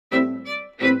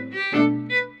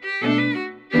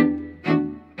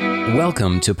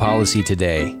Welcome to Policy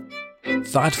Today,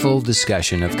 thoughtful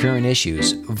discussion of current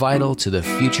issues vital to the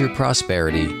future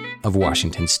prosperity of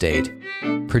Washington State.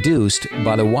 Produced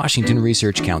by the Washington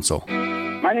Research Council.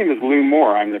 My name is Lou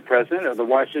Moore. I'm the president of the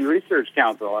Washington Research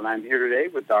Council, and I'm here today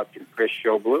with Dr. Chris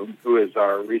Sjoblom, who is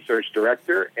our research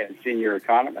director and senior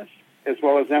economist, as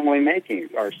well as Emily Makings,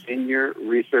 our senior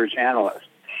research analyst.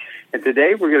 And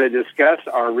today we're going to discuss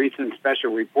our recent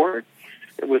special report.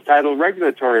 It was titled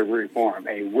Regulatory Reform,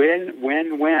 a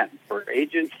win-win-win for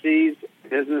agencies,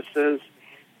 businesses,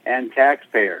 and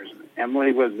taxpayers.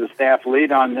 Emily was the staff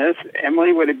lead on this.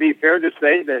 Emily, would it be fair to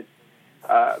say that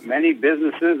many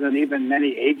businesses and even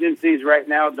many agencies right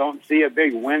now don't see a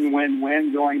big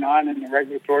win-win-win going on in the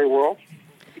regulatory world?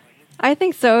 I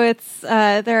think so. It's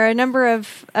there are a number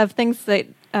of things that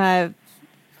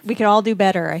we could all do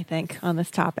better, I think, on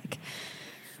this topic.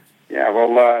 Yeah,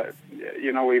 well,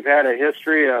 we've had a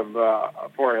history of,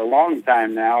 for a long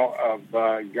time now, of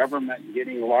government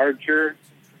getting larger,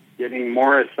 getting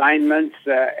more assignments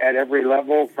at every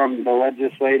level from the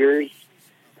legislators,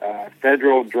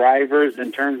 federal drivers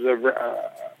in terms of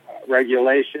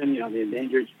regulation, the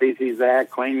Endangered Species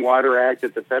Act, Clean Water Act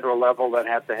at the federal level that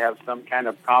have to have some kind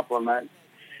of complement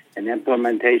and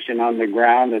implementation on the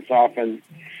ground that often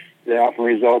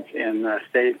results in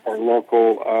state or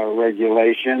local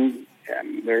regulation.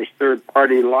 And there's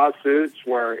third-party lawsuits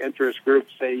where interest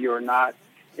groups say you're not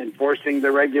enforcing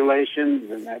the regulations,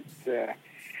 and that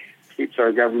keeps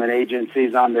our government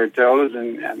agencies on their toes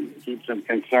and keeps them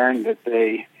concerned that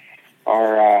they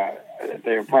are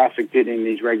prosecuting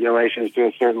these regulations to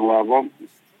a certain level.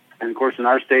 And, of course, in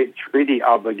our state, treaty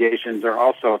obligations are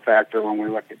also a factor when we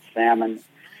look at salmon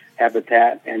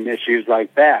habitat and issues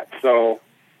like that. So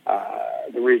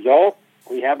the result,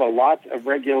 we have a lot of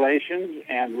regulations,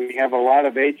 and we have a lot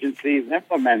of agencies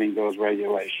implementing those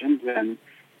regulations, and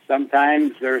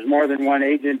sometimes there's more than one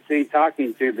agency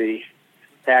talking to the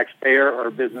taxpayer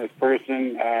or business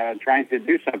person trying to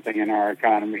do something in our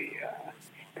economy.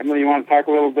 Emily, you want to talk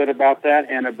a little bit about that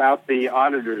and about the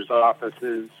auditor's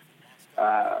office's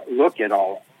look at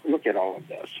all of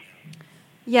this?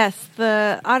 Yes,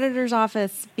 the auditor's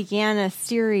office began a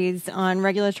series on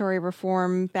regulatory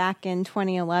reform back in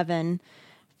 2011.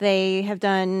 They have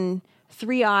done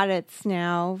 3 audits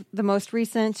now. The most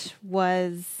recent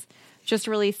was just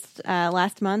released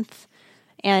last month,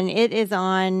 and it is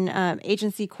on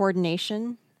agency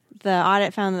coordination. The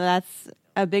audit found that that's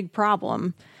a big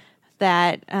problem,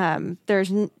 that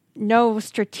there's no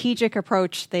strategic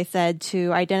approach, they said,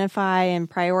 to identify and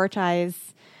prioritize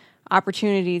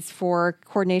opportunities for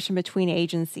coordination between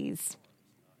agencies.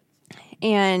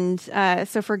 And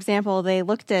so, for example, they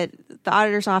looked at, the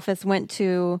auditor's office went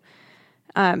to,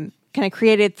 kind of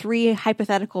created 3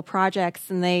 hypothetical projects,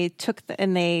 and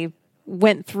they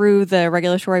went through the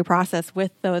regulatory process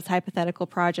with those hypothetical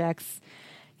projects.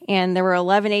 And there were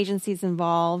 11 agencies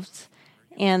involved,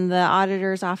 and the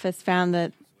auditor's office found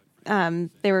that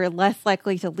they were less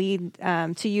likely to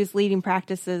use leading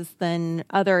practices than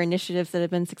other initiatives that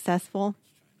have been successful.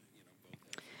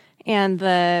 And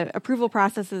the approval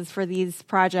processes for these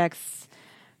projects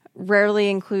rarely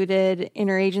included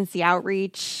interagency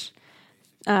outreach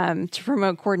to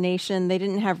promote coordination. They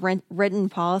didn't have written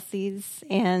policies,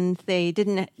 and they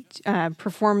didn't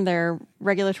perform their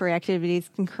regulatory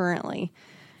activities concurrently.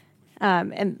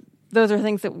 And those are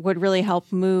things that would really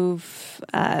help move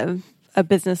a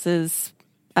business's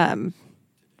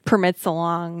permits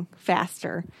along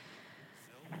faster.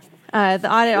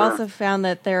 The audit also found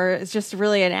that there is just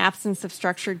really an absence of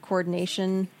structured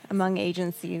coordination among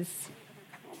agencies,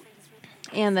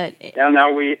 and that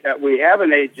now we have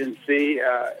an agency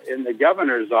in the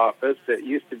governor's office that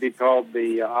used to be called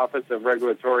the Office of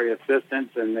Regulatory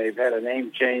Assistance, and they've had a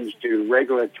name change to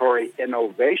Regulatory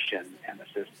Innovation and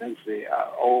Assistance, the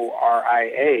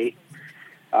ORIA.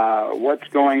 What's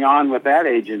going on with that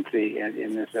agency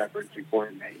in this effort to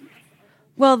coordinate?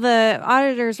 Well, the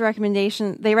auditor's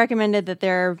recommendation, they recommended that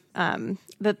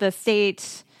that the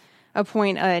state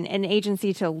appoint an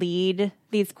agency to lead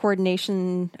these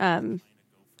coordination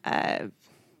efforts,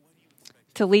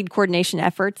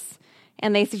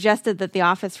 and they suggested that the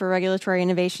Office for Regulatory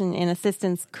Innovation and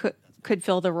Assistance could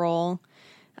fill the role.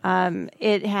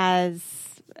 It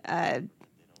has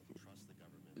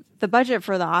the budget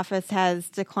for the office has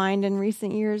declined in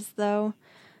recent years, though.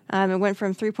 It went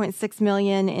from $3.6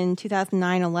 million in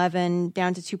 2009-11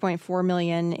 down to $2.4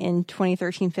 million in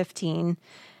 2013-15.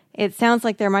 It sounds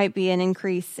like there might be an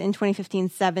increase in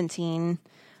 2015-17,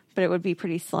 but it would be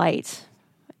pretty slight.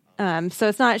 So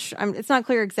it's not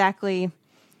clear exactly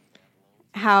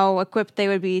how equipped they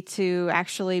would be to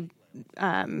actually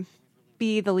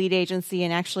be the lead agency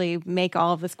and actually make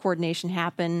all of this coordination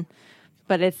happen.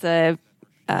 But it's good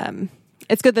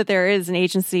that there is an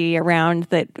agency around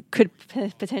that could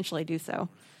potentially do so.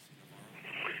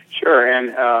 Sure,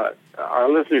 and our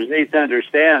listeners need to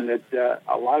understand that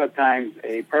a lot of times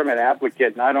a permit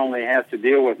applicant not only has to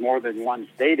deal with more than one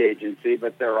state agency,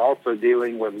 but they're also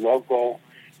dealing with local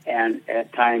and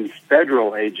at times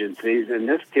federal agencies, and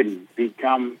this can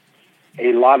become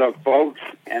a lot of folks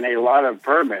and a lot of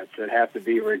permits that have to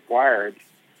be required,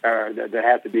 or that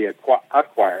have to be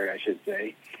acquired, I should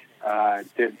say,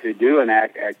 to do an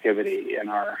activity in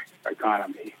our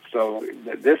economy. So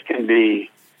this can be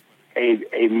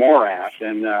a morass,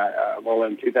 and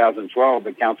in 2012,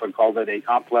 the council called it a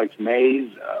complex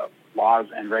maze of laws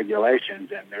and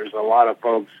regulations, and there's a lot of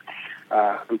folks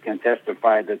who can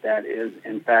testify that is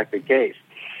in fact the case.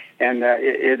 And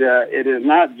it is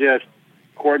not just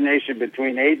coordination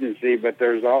between agencies, but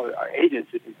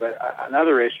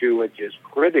another issue which is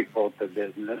critical to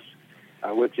business,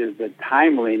 which is the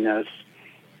timeliness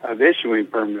of issuing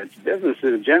permits.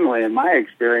 Businesses generally, in my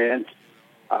experience,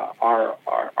 are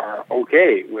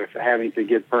okay with having to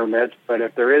get permits, but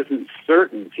if there isn't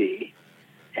certainty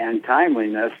and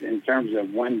timeliness in terms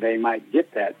of when they might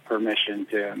get that permission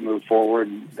to move forward,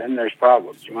 then there's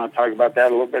problems. You want to talk about that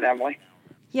a little bit, Emily?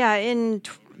 Yeah, in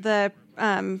the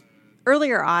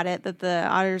earlier audit that the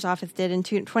auditor's office did in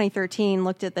 2013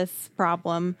 looked at this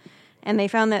problem, and they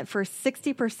found that for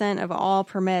 60% of all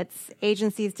permits,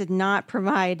 agencies did not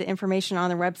provide information on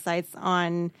their websites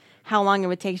on how long it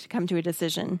would take to come to a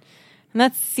decision. And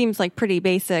that seems like pretty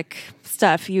basic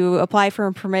stuff. You apply for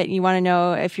a permit, you want to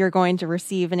know if you're going to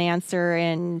receive an answer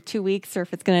in 2 weeks or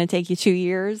if it's going to take you 2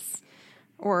 years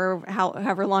or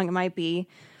however long it might be.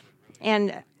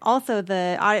 And also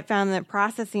the audit found that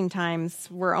processing times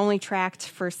were only tracked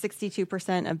for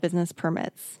 62% of business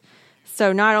permits.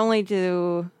 So not only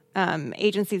do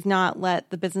agencies not let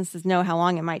the businesses know how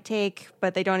long it might take,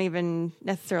 but they don't even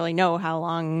necessarily know how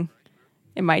long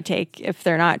it might take if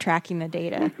they're not tracking the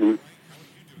data. Mm-hmm.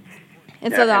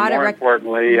 And so the audit more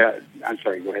importantly, I'm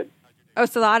sorry, go ahead.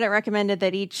 So the audit recommended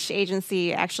that each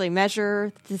agency actually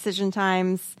measure decision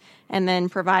times and then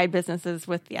provide businesses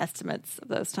with the estimates of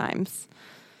those times.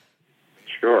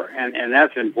 Sure, and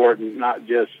that's important not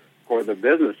just for the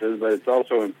businesses, but it's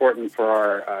also important for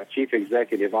our chief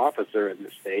executive officer in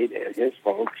the state and his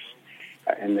folks,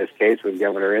 in this case with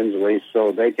Governor Inslee,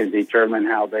 so they can determine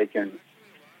how they can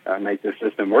make the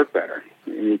system work better.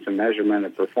 You need some measurement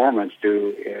of performance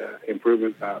to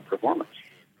improve performance.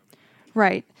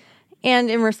 Right. And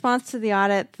in response to the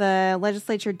audit, the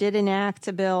legislature did enact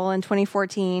a bill in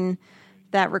 2014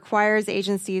 that requires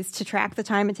agencies to track the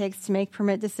time it takes to make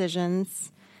permit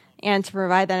decisions and to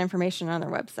provide that information on their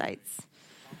websites.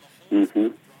 Mm-hmm.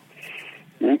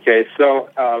 Okay, so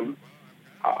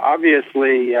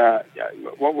obviously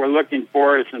what we're looking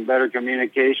for is some better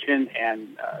communication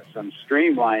and some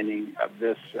streamlining of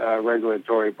this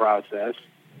regulatory process.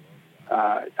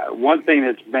 One thing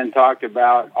that's been talked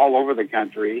about all over the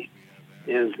country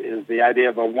is the idea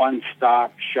of a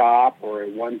one-stop shop or a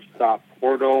one-stop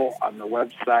portal on the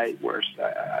website where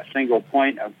a single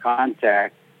point of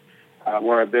contact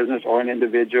where a business or an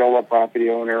individual, a property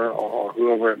owner, or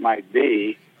whoever it might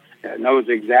be, knows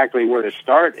exactly where to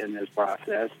start in this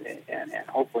process and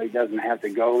hopefully doesn't have to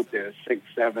go to 6,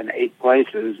 7, 8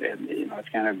 places. And, it's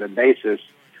kind of the basis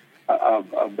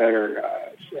of better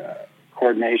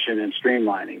coordination and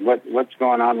streamlining. What's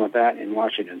going on with that in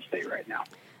Washington State right now?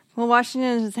 Well,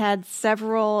 Washington has had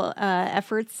several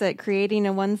efforts at creating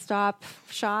a one-stop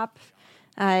shop.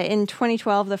 In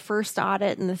 2012, the first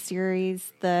audit in the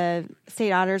series, the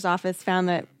state auditor's office found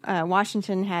that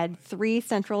Washington had 3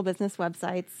 central business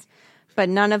websites, but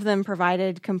none of them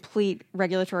provided complete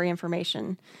regulatory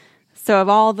information. So of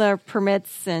all the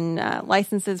permits and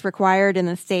licenses required in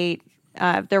the state,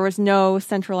 there was no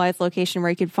centralized location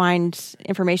where you could find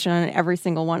information on every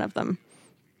single one of them.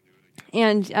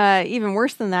 And even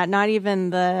worse than that, not even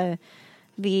the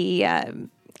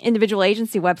individual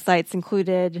agency websites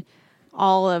included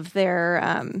all of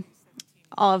the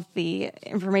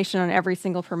information on every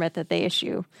single permit that they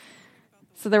issue.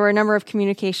 So there were a number of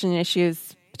communication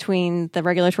issues between the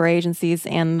regulatory agencies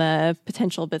and the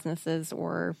potential businesses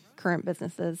or current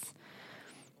businesses.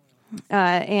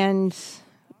 And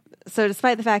so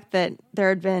despite the fact that there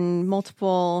had been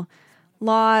multiple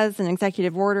laws and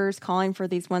executive orders calling for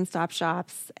these one-stop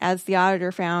shops, as the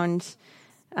auditor found,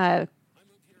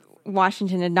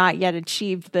 Washington had not yet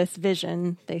achieved this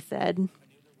vision, they said.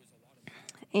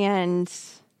 And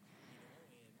so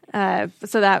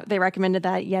that they recommended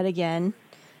that yet again.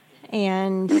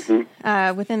 And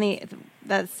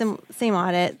same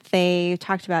audit, they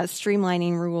talked about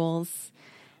streamlining rules,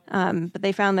 but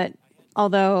they found that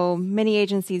although many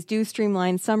agencies do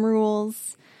streamline some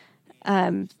rules,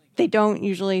 they don't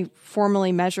usually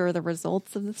formally measure the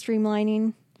results of the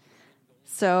streamlining.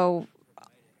 So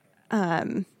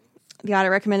the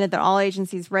audit recommended that all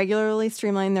agencies regularly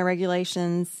streamline their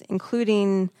regulations,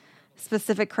 including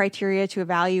specific criteria to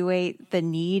evaluate the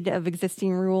need of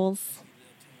existing rules.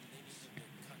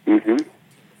 Mm-hmm.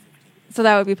 So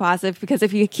that would be positive, because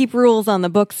if you keep rules on the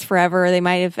books forever, they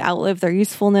might have outlived their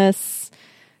usefulness.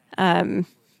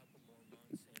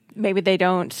 Maybe they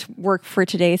don't work for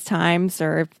today's times,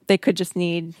 or they could just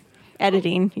need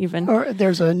editing even. Or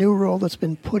there's a new rule that's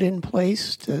been put in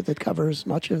place that covers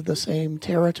much of the same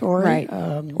territory. Right.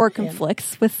 Or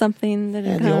conflicts with something that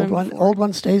and the old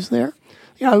one stays there.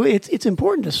 It's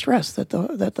important to stress that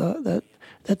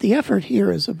the effort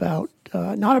here is about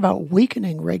not about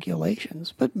weakening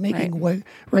regulations, but making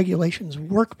regulations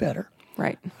work better.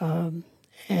 Right.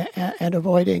 And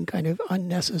avoiding kind of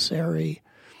unnecessary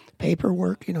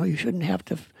paperwork. You shouldn't have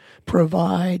to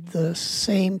provide the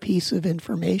same piece of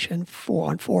information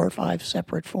on 4 or 5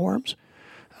 separate forms.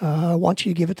 Once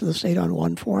you give it to the state on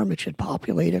one form, it should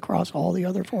populate across all the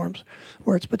other forms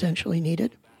where it's potentially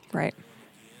needed. Right.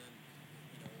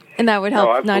 And that would help.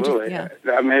 Oh, absolutely. Not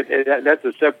just, I mean, that's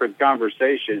a separate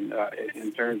conversation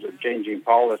in terms of changing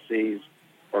policies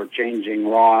or changing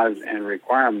laws and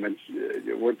requirements.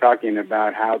 We're talking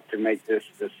about how to make the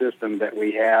system that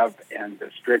we have and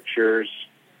the strictures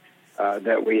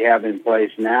that we have in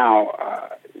place now,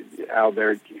 how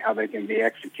they can be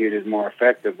executed more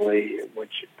effectively,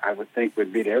 which I would think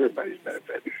would be to everybody's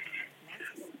benefit.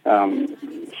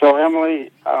 So,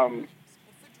 Emily,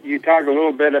 you talk a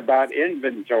little bit about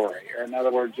inventory, or in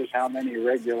other words, just how many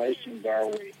regulations are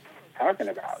we talking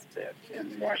about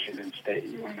in Washington State?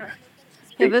 You want to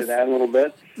speak to that a little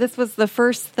bit? This was the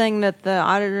first thing that the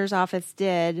auditor's office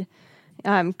did.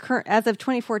 As of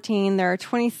 2014, there are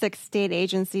 26 state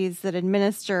agencies that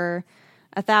administer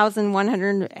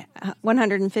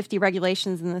 1,150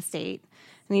 regulations in the state.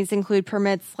 And these include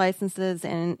permits, licenses,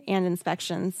 and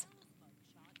inspections.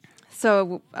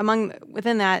 So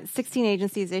within that, 16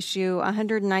 agencies issue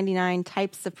 199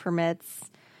 types of permits,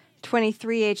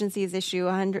 23 agencies issue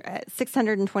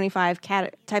 625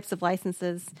 types of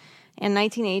licenses, and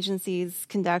 19 agencies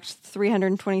conduct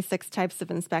 326 types of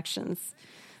inspections.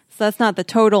 So that's not the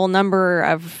total number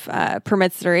of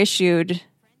permits that are issued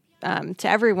to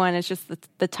everyone. It's just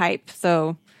the type.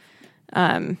 So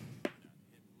a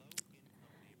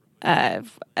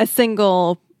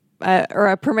single or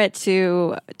a permit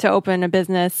to open a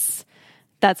business,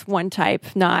 that's one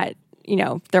type. Not,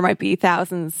 there might be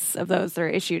thousands of those that are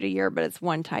issued a year, but it's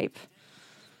one type.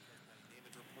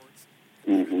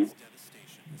 Mm-hmm.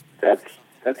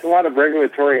 That's a lot of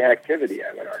regulatory activity,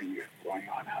 I would argue, going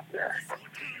on out there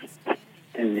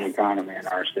in the economy in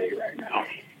our state right now.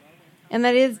 And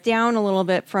that is down a little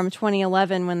bit from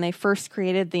 2011 when they first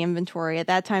created the inventory. At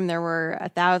that time, there were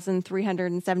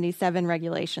 1,377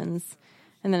 regulations.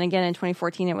 And then again in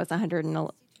 2014, it was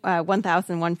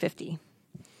 1,150.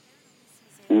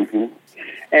 Mm-hmm.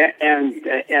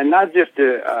 And not just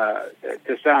to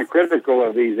sound critical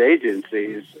of these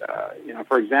agencies,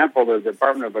 for example, the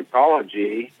Department of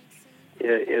Ecology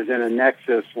is in a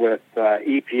nexus with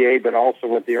EPA, but also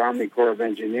with the Army Corps of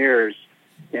Engineers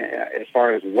as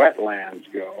far as wetlands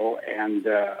go, and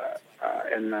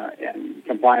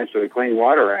compliance with the Clean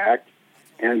Water Act.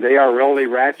 And they are really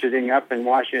ratcheting up in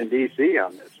Washington, D.C.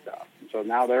 on this stuff. And so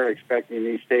now they're expecting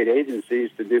these state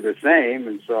agencies to do the same,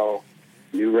 and so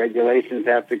new regulations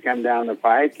have to come down the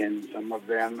pike, and some of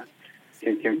them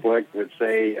can conflict with,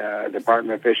 say,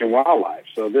 Department of Fish and Wildlife.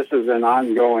 So this is an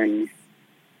ongoing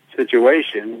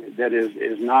situation that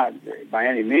is not, by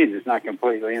any means, it's not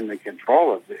completely in the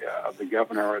control of the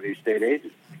governor or these state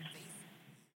agencies.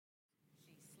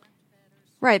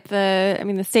 Right.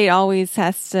 The state always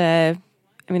has to.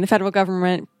 The federal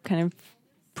government kind of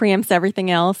preempts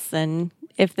everything else, and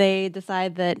if they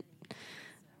decide that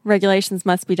regulations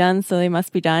must be done, so they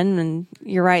must be done. And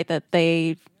you're right that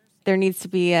there needs to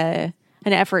be an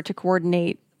effort to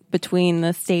coordinate between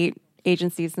the state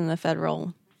agencies and the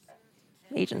federal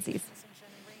agencies.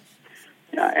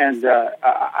 Yeah, and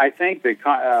I think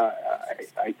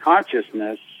a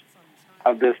consciousness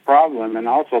of this problem, and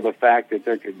also the fact that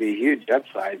there could be huge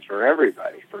upsides for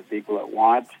everybody, for people that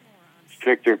want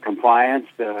stricter compliance,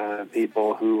 the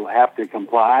people who have to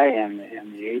comply, and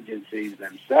the agencies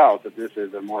themselves, that this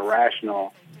is a more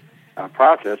rational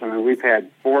process. We've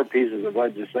had 4 pieces of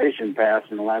legislation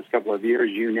passed in the last couple of years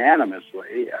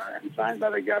unanimously and signed by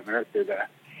the governor through the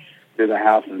to the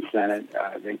House and Senate.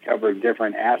 They cover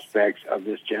different aspects of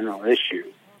this general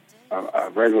issue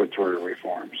of regulatory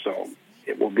reform. So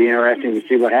it will be interesting to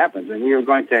see what happens. And we are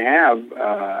going to have,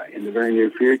 in the very near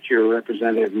future,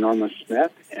 Representative Norma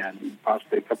Smith and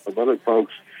possibly a couple of other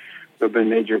folks who have been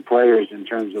major players in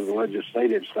terms of the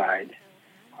legislative side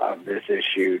of this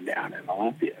issue down in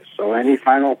Olympia. So any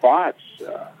final thoughts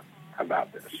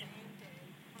about this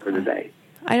for today?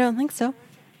 I don't think so.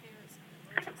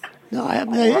 No,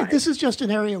 right. This is just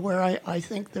an area where I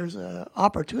think there's an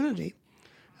opportunity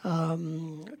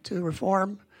to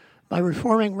reform, by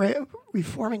reforming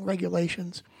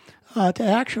regulations, to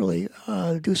actually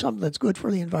do something that's good for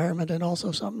the environment and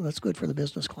also something that's good for the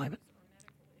business climate.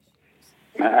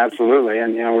 Absolutely.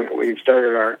 And, we've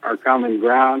started our Common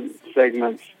Ground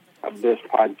segments of this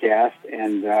podcast,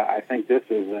 and I think this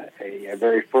is a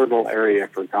very fertile area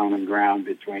for common ground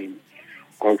between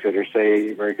folks that are,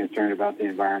 say, very concerned about the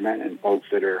environment and folks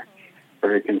that are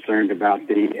very concerned about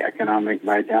the economic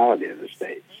vitality of the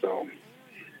state. So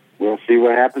we'll see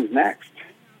what happens next.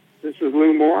 This is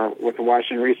Lou Moore with the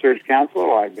Washington Research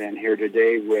Council. I've been here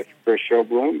today with Chris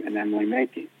Sjoblom and Emily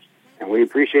Makings, and we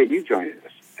appreciate you joining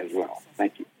us as well.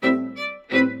 Thank you.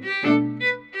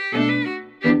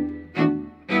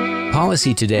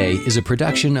 Policy Today is a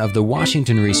production of the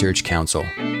Washington Research Council,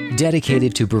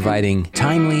 dedicated to providing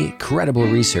timely, credible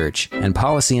research and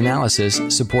policy analysis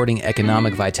supporting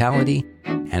economic vitality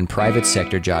and private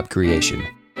sector job creation.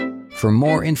 For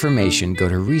more information, go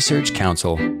to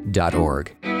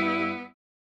researchcouncil.org.